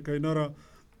نظرنا لكي نرى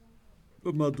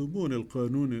مضمون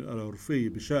القانون العرفي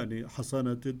بشأن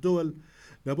حصانة الدول،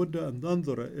 لابد أن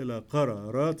ننظر إلى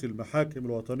قرارات المحاكم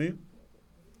الوطنية.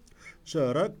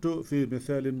 شاركت في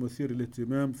مثال مثير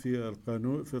للاهتمام في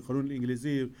القانون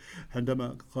الإنجليزي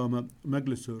عندما قام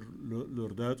مجلس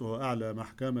اللوردات وهو أعلى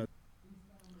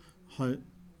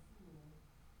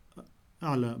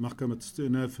محكمة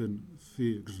استئناف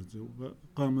في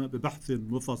قام ببحث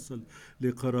مفصل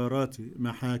لقرارات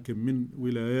محاكم من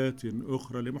ولايات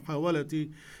أخرى لمحاولة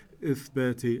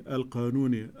إثبات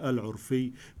القانون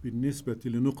العرفي بالنسبة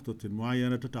لنقطة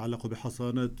معينة تتعلق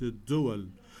بحصانات الدول.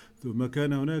 ثم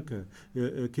كان هناك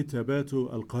كتابات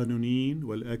القانونيين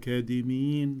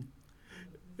والأكاديميين،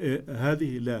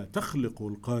 هذه لا تخلق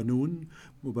القانون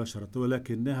مباشرة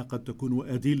ولكنها قد تكون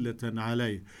أدلة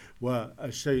عليه.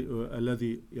 والشيء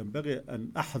الذي ينبغي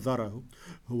أن أحذره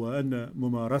هو أن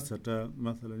ممارسة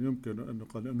مثلا يمكن أن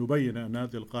نبين أن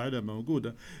هذه القاعدة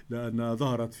موجودة لأنها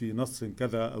ظهرت في نص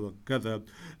كذا أو كذا،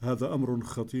 هذا أمر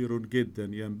خطير جدا.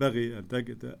 ينبغي أن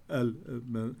تجد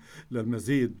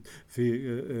المزيد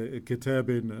في كتاب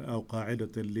أو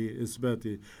قاعدة لإثبات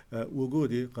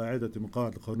وجود قاعدة من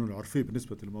قواعد القانون العرفي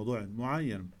بالنسبة لموضوع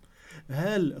معين.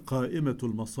 هل قائمة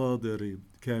المصادر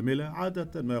كاملة؟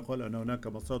 عادة ما يقول أن هناك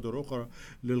مصادر أخرى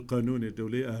للقانون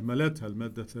الدولي أهملتها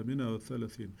المادة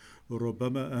 38.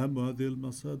 ربما أهم هذه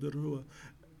المصادر هو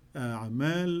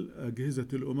أعمال أجهزة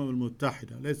الأمم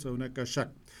المتحدة. ليس هناك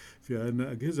شك في أن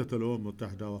أجهزة الأمم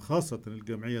المتحدة وخاصة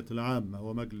الجمعية العامة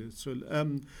ومجلس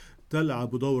الأمن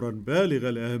تلعب دورا بالغ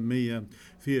الأهمية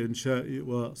في إنشاء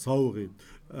وصوغ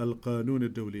القانون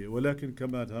الدولي، ولكن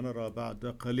كما سنرى بعد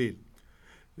قليل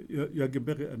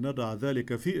ينبغي أن نضع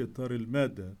ذلك في إطار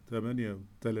المادة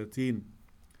 38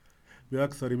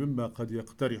 بأكثر مما قد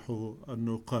يقترحه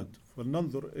النقاد.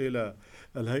 فلننظر إلى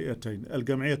الهيئتين.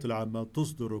 الجمعية العامة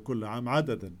تصدر كل عام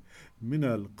عددا من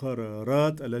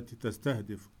القرارات التي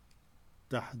تستهدف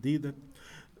تحديدا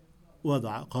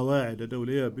وضع قواعد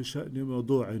دولية بشأن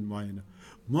موضوع معين.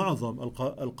 معظم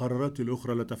القرارات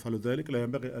الأخرى لا تفعل ذلك. لا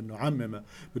ينبغي أن نعمم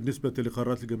بالنسبة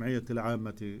لقرارات الجمعية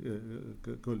العامة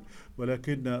كل،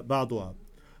 ولكن بعضها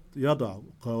يضع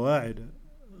قواعد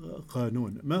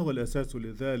قانون. ما هو الأساس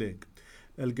لذلك؟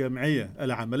 الجمعية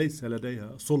العامة ليس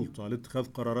لديها سلطة لاتخاذ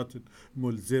قرارات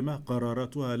ملزمة.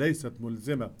 قراراتها ليست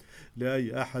ملزمة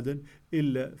لأي أحد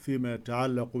إلا فيما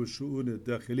يتعلق بالشؤون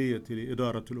الداخلية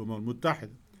لإدارة الأمم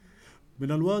المتحدة.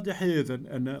 من الواضح إذن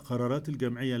أن قرارات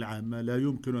الجمعية العامة لا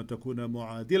يمكن أن تكون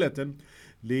معادلة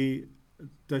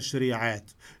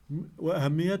لتشريعات،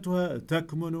 وأهميتها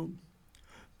تكمن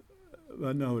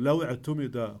أنه لو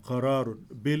اعتمد قرار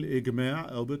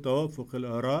بالإجماع أو بتوافق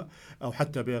الآراء أو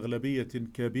حتى بأغلبية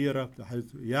كبيرة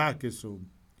بحيث يعكس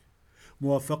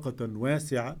موافقة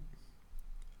واسعة،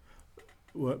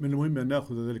 ومن المهم أن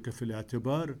نأخذ ذلك في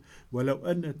الاعتبار. ولو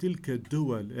أن تلك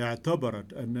الدول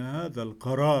اعتبرت أن هذا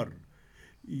القرار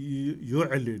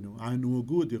يعلن عن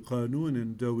وجود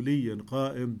قانون دولي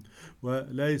قائم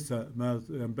وليس ما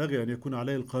ينبغي أن يكون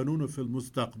عليه القانون في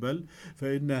المستقبل،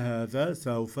 فإن هذا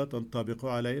سوف تنطبق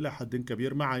عليه إلى حد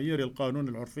كبير معايير القانون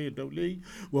العرفي الدولي،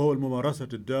 وهو الممارسة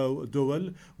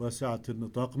الدول واسعة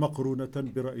النطاق مقرونة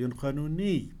برأي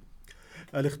قانوني.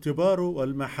 الاختبار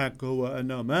والمحك هو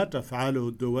أن ما تفعله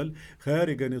الدول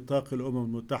خارج نطاق الأمم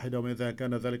المتحدة وإذا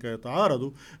كان ذلك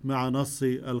يتعارض مع نص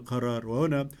القرار.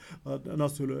 وهنا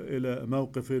نصل إلى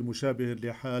موقف مشابه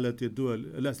لحالة الدول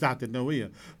الأسلحة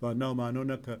النووية، وأنه مع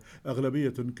هناك أغلبية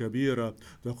كبيرة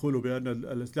تقول بأن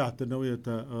الأسلحة النووية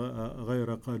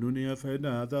غير قانونية، فإن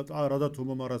هذا تعارضته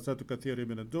ممارسات كثير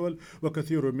من الدول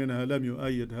وكثير منها لم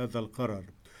يؤيد هذا القرار،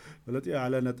 التي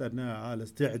أعلنت أنها على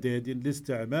استعداد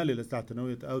لاستعمال الأسلحة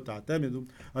النووية أو تعتمد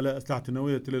على الأسلحة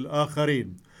النووية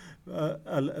للآخرين.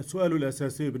 السؤال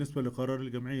الأساسي بالنسبة لقرار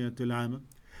الجمعية العامة: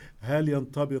 هل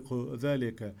ينطبق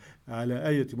ذلك على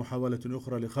أي محاولة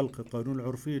أخرى لخلق القانون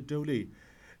العرفي الدولي؟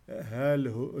 هل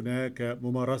هناك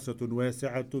ممارسة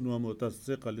واسعة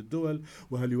ومتسقة للدول؟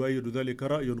 وهل يؤيد ذلك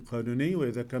رأي قانوني؟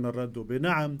 وإذا كان الرد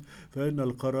بنعم فإن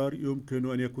القرار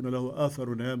يمكن أن يكون له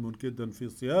أثر هام جدا في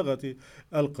صياغة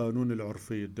القانون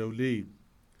العرفي الدولي.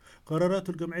 قرارات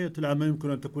الجمعية العامة يمكن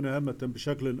أن تكون هامة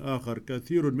بشكل آخر.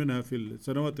 كثير منها في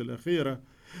السنوات الأخيرة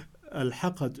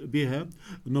ألحقت بها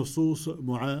نصوص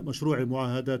مشروع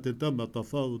معاهدات تم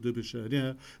التفاوض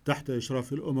بشأنها تحت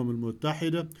إشراف الأمم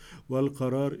المتحدة،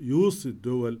 والقرار يوصي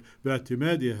الدول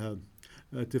باعتمادها.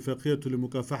 اتفاقية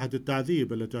لمكافحة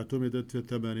التعذيب التي اعتمدت في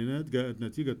الثمانينات جاءت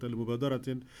نتيجة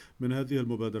لمبادرة من هذه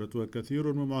المبادرات،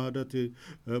 وكثير من معاهدات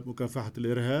مكافحة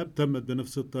الإرهاب تمت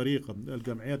بنفس الطريقة.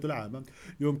 الجمعية العامة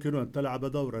يمكن أن تلعب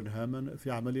دورا هاما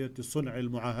في عملية صنع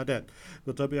المعاهدات.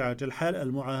 بطبيعة الحال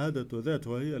المعاهدة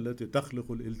ذاتها هي التي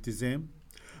تخلق الالتزام،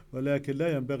 ولكن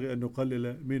لا ينبغي أن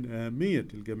نقلل من أهمية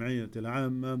الجمعية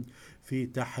العامة في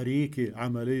تحريك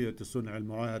عملية صنع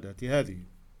المعاهدات هذه.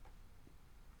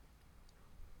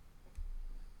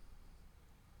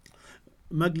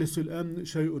 مجلس الأمن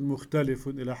شيء مختلف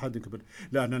إلى حد كبير،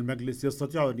 لأن المجلس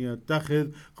يستطيع أن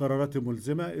يتخذ قرارات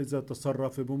ملزمة إذا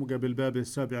تصرف بموجب الباب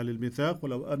السابع للميثاق،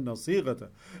 ولو أن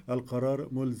صيغة القرار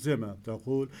ملزمة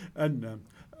تقول أن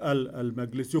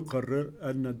المجلس يقرر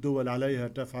أن الدول عليها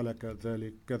تفعل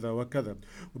كذلك كذا وكذا،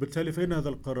 وبالتالي فإن هذا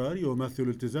القرار يمثل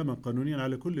التزاما قانونيا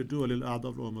على كل الدول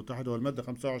الأعضاء في الأمم المتحدة. والمادة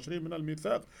 25 من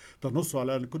الميثاق تنص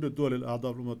على أن كل الدول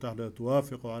الأعضاء في الأمم المتحدة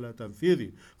توافق على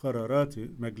تنفيذ قرارات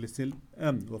مجلس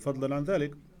الأمن. وفضلا عن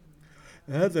ذلك،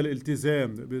 هذا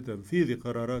الالتزام بتنفيذ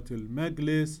قرارات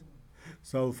المجلس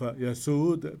سوف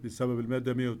يسود بسبب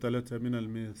المادة 103 من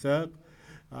الميثاق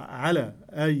على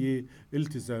أي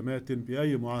التزامات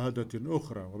بأي معاهدة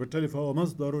أخرى، وبالتالي فهو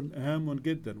مصدر هام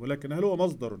جدا. ولكن هل هو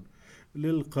مصدر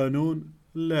للقانون؟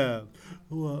 لا،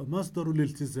 هو مصدر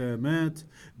الالتزامات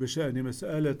بشأن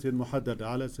مسألة محددة.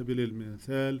 على سبيل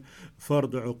المثال،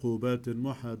 فرض عقوبات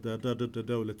محددة ضد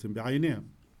دولة بعينها.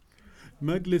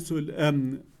 مجلس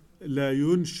الأمن لا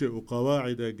ينشئ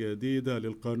قواعد جديدة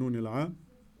للقانون العام،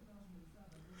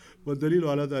 والدليل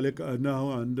على ذلك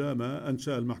أنه عندما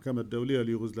أنشأ المحكمة الدولية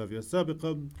ليوغوسلافيا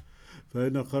السابقة،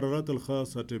 فإن القرارات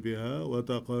الخاصة بها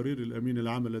وتقارير الأمين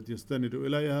العام التي يستند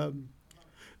إليها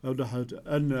أوضحت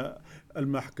أن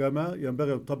المحكمة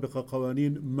ينبغي أن تطبق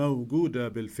قوانين موجودة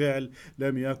بالفعل.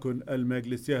 لم يكن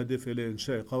المجلس يهدف إلى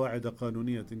إنشاء قواعد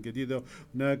قانونية جديدة.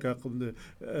 هناك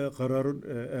قرار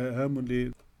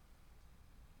هام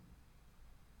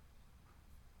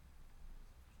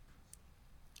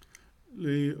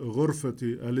لغرفة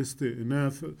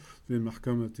الاستئناف في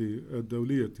المحكمة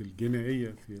الدولية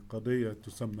الجنائية في قضية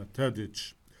تسمى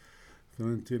تاديتش في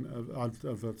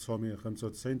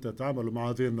 1995 تتعامل مع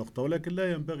هذه النقطة. ولكن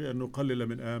لا ينبغي أن نقلل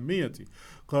من أهمية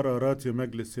قرارات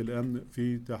مجلس الأمن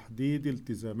في تحديد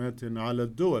التزامات على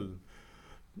الدول.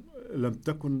 لم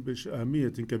تكن بأهمية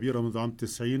كبيرة منذ عام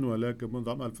 90، ولكن منذ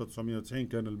عام 1990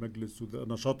 كان المجلس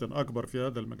نشاط أكبر في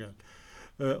هذا المجال.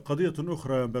 قضية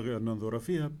أخرى ينبغي أن ننظر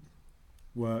فيها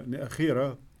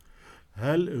وأخيرا،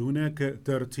 هل هناك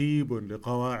ترتيب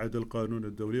لقواعد القانون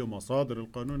الدولي ومصادر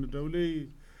القانون الدولي؟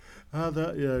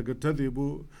 هذا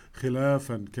يجتذب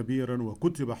خلافا كبيرا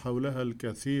وكتب حولها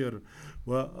الكثير،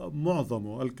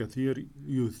 ومعظم الكثير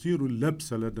يثير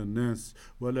اللبس لدى الناس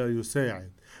ولا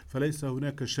يساعد. فليس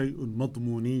هناك شيء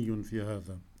مضموني في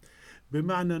هذا.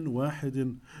 بمعنى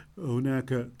واحد،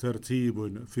 هناك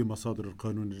ترتيب في مصادر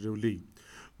القانون الدولي،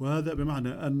 وهذا بمعنى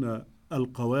أن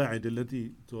القواعد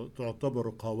التي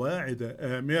تعتبر قواعد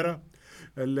آمرة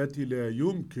التي لا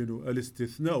يمكن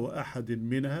الاستثناء أحد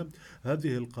منها،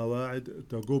 هذه القواعد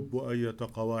تجب أي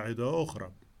قواعد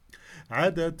أخرى.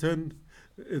 عادة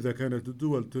إذا كانت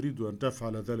الدول تريد أن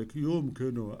تفعل ذلك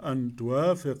يمكن أن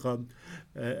توافق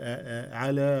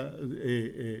على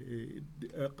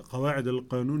قواعد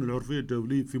القانون العرفي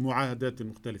الدولي في معاهدات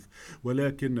مختلفة،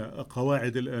 ولكن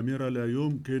قواعد الآمرة لا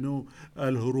يمكن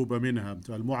الهروب منها.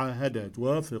 المعاهدة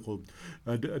توافق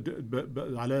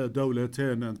على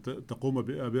دولتين أن تقوم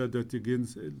بإبادة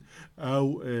جنس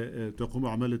أو تقوم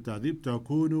بعمل التعذيب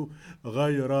تكون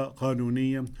غير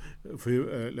قانونية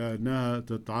لأنها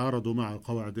تتعارض مع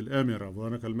القواعد الآمرة.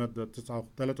 وهناك المادة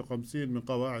 53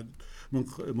 من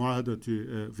معاهدة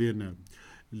فيينا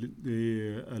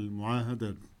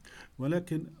المعاهدة.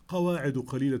 ولكن قواعد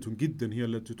قليلة جدا هي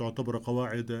التي تعتبر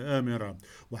قواعد آمرة،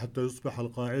 وحتى يصبح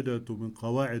القاعدة من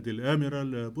قواعد الآمرة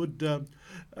لابد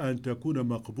أن تكون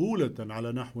مقبولة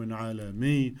على نحو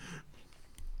عالمي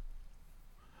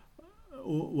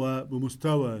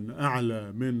وبمستوى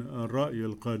أعلى من الرأي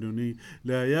القانوني.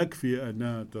 لا يكفي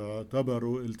أنها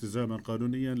تعتبر التزاما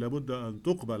قانونيا، لابد أن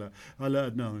تقبل على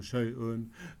أنه شيء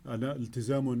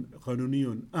التزام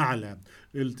قانوني أعلى،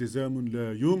 التزام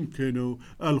لا يمكن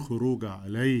الخروج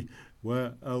عليه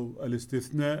أو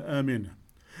الاستثناء منه.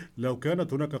 لو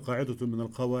كانت هناك قاعدة من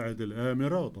القواعد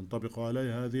الآمرة وتنطبق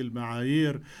عليها هذه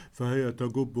المعايير فهي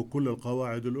تجب كل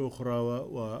القواعد الأخرى،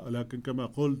 ولكن كما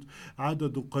قلت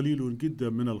عدد قليل جدا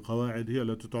من القواعد هي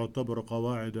التي تعتبر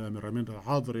قواعد آمرة، منها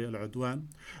حظر العدوان،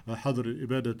 حظر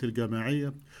الإبادة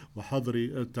الجماعية، وحظر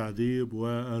التعذيب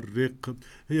والرق،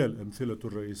 هي الأمثلة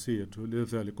الرئيسية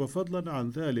لذلك. وفضلا عن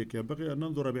ذلك ينبغي أن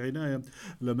ننظر بعناية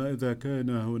لما إذا كان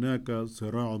هناك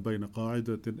صراع بين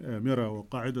قاعدة آمرة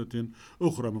وقاعدة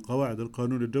أخرى من قواعد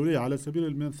القانون الدولي. على سبيل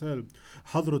المثال،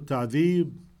 حظر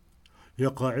التعذيب هي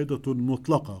قاعدة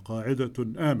مطلقة، قاعدة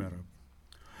آمرة.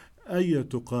 أي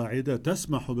قاعدة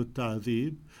تسمح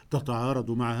بالتعذيب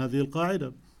تتعارض مع هذه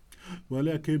القاعدة.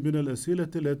 ولكن من الأسئلة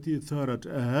التي ثارت،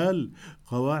 هل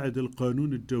قواعد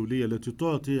القانون الدولي التي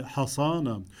تعطي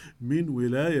حصانة من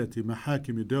ولاية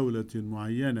محاكم دولة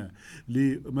معينة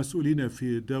لمسؤولين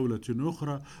في دولة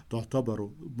أخرى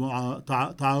تعتبر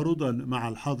تعارضا مع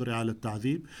الحظر على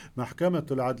التعذيب؟ محكمة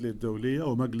العدل الدولية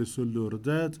ومجلس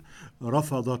اللوردات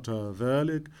رفضت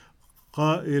ذلك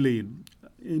قائلين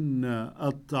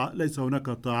ليس هناك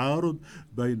تعارض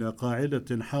بين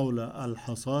قاعدة حول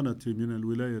الحصانة من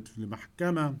الولاية في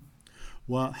المحكمة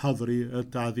وحظر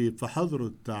التعذيب. فحظر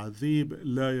التعذيب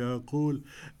لا يقول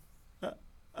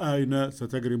أين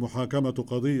ستجري محاكمة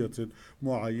قضية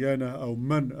معينة أو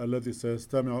من الذي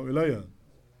سيستمع إليها.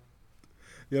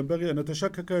 ينبغي أن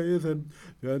نتشكك إذن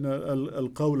بأن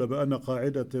القول بأن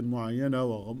قاعدة معينة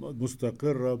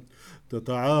ومستقرة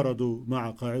تتعارض مع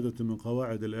قاعدة من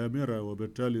قواعد الآمرة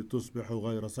وبالتالي تصبح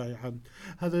غير صحيحة.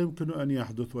 هذا يمكن أن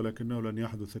يحدث ولكنه لن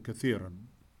يحدث كثيرا.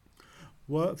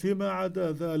 وفيما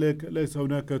عدا ذلك ليس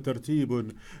هناك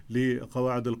ترتيب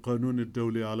لقواعد القانون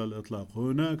الدولي على الإطلاق.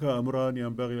 هناك أمران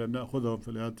ينبغي أن نأخذهم في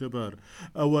الاعتبار.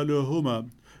 أولهما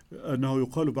أنه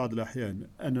يقال بعض الأحيان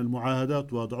أن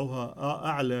المعاهدات وضعها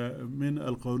أعلى من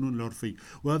القانون العرفي،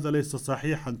 وهذا ليس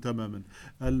صحيحا تماما.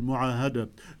 المعاهدة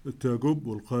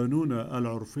تجب القانون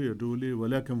العرفي الدولي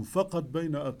ولكن فقط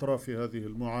بين أطراف هذه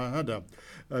المعاهدة.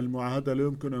 المعاهدة لا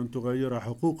يمكن أن تغير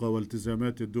حقوق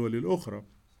والتزامات الدول الأخرى.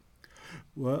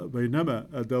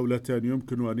 وبينما الدولتان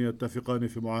يمكن أن يتفقان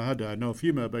في معاهدة أنه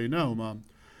فيما بينهما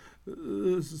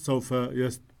سوف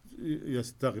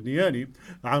يستغنيان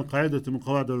عن قاعدة من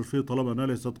قواعد العرفية طالما أنها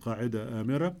ليست قاعدة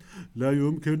آمرة، لا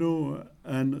يمكن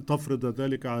أن تفرض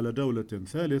ذلك على دولة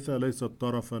ثالثة ليست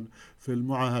طرفا في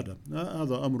المعاهدة.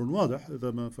 هذا أمر واضح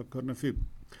إذا ما فكرنا فيه.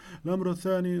 الأمر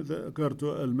الثاني ذكرت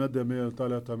المادة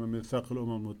 103 من ميثاق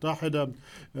الأمم المتحدة.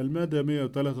 المادة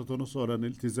 103 تنص على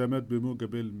الالتزامات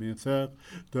بموجب الميثاق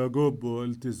تجب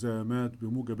التزامات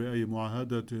بموجب أي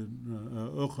معاهدة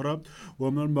أخرى،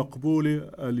 ومن المقبول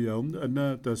اليوم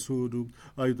أنها تسود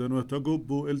أيضا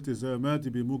وتجب التزامات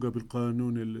بموجب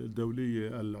القانون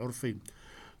الدولي العرفي.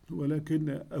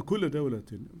 ولكن كل دولة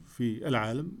في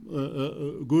العالم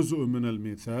جزء من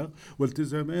الميثاق،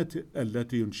 والتزامات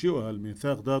التي ينشئها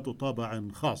الميثاق ذات طابع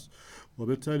خاص،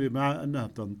 وبالتالي مع أنها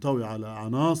تنطوي على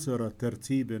عناصر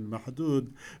ترتيب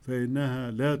محدود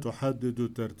فإنها لا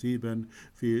تحدد ترتيبا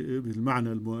في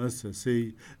بالمعنى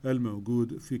المؤسسي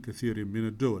الموجود في كثير من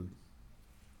الدول.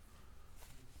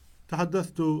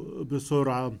 تحدثت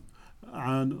بسرعة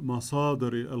عن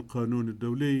مصادر القانون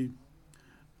الدولي.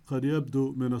 قد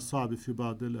يبدو من الصعب في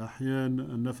بعض الأحيان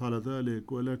أن نفعل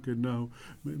ذلك، ولكنه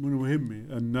من المهم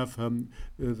أن نفهم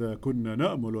إذا كنا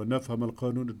نأمل ونفهم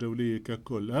القانون الدولي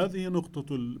ككل. هذه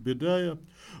نقطة البداية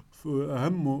في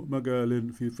أهم مجال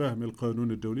في فهم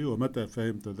القانون الدولي، ومتى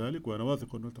فهمت ذلك وأنا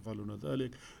واثق أن تفعلون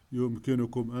ذلك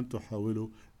يمكنكم أن تحاولوا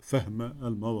فهم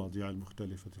المواضيع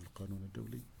المختلفة في القانون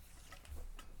الدولي.